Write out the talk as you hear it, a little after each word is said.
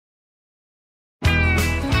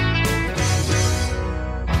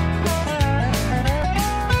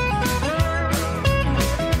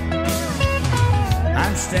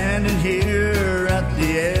standing here at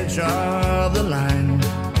the edge of the line.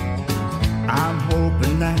 I'm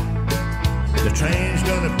hoping that the train's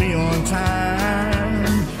gonna be on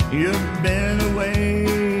time. You've been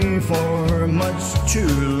away for much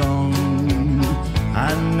too long,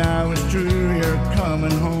 and now it's true you're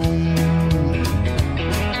coming home.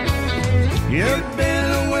 You've been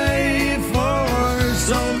away for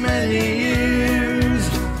so many years.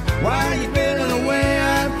 Why you been away?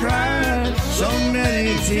 I've cried so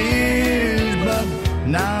many tears, but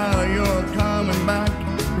now you're coming back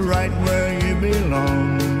right where you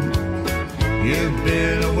belong. You've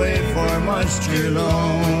been away for much too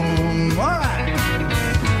long. All right.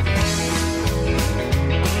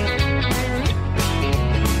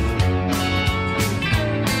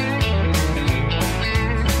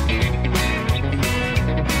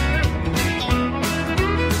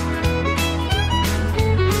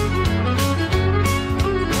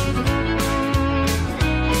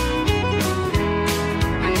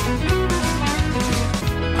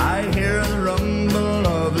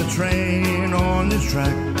 Train on the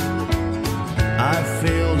track, I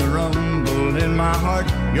feel the rumble in my heart.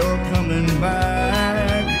 You're coming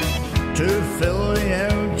back to fill the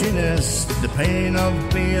emptiness, the pain of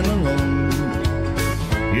being alone.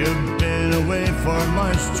 You've been away for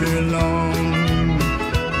much too long.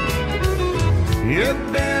 You've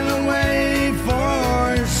been away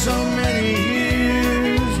for so many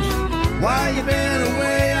years. Why you been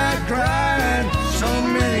away? I cried so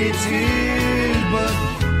many tears, but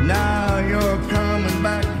now you're coming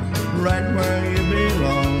back right where you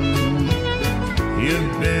belong.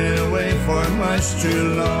 You've been away for much too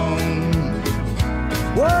long.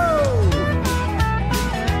 Whoa!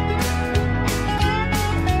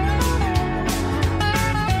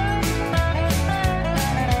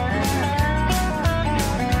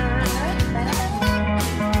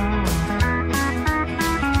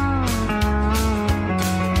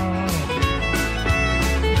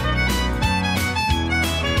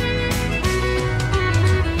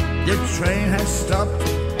 The train has stopped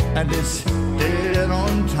and it's dead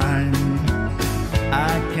on time.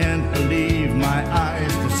 I can't believe my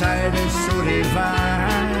eyes, the sight is so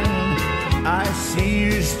divine. I see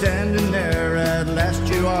you standing there, at last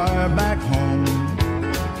you are back home.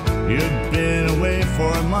 You've been away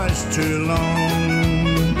for much too long.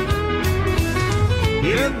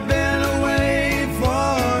 You've been away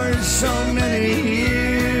for so many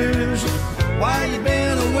years. Why you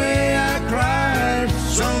been away? I cried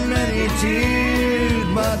so many tears,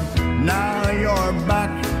 but now you're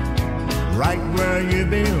back right where you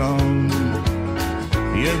belong.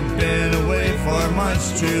 You've been away for much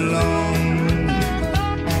too long.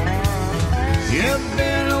 You've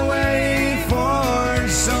been away for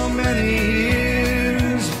so many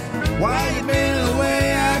years. Why you been away?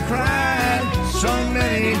 I cried so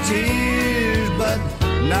many tears, but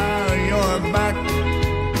now you're back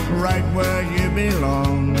right where you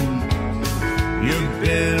belong. You've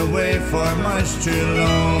been away for much too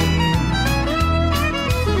long.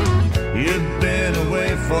 You've been away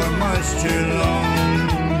for much too long.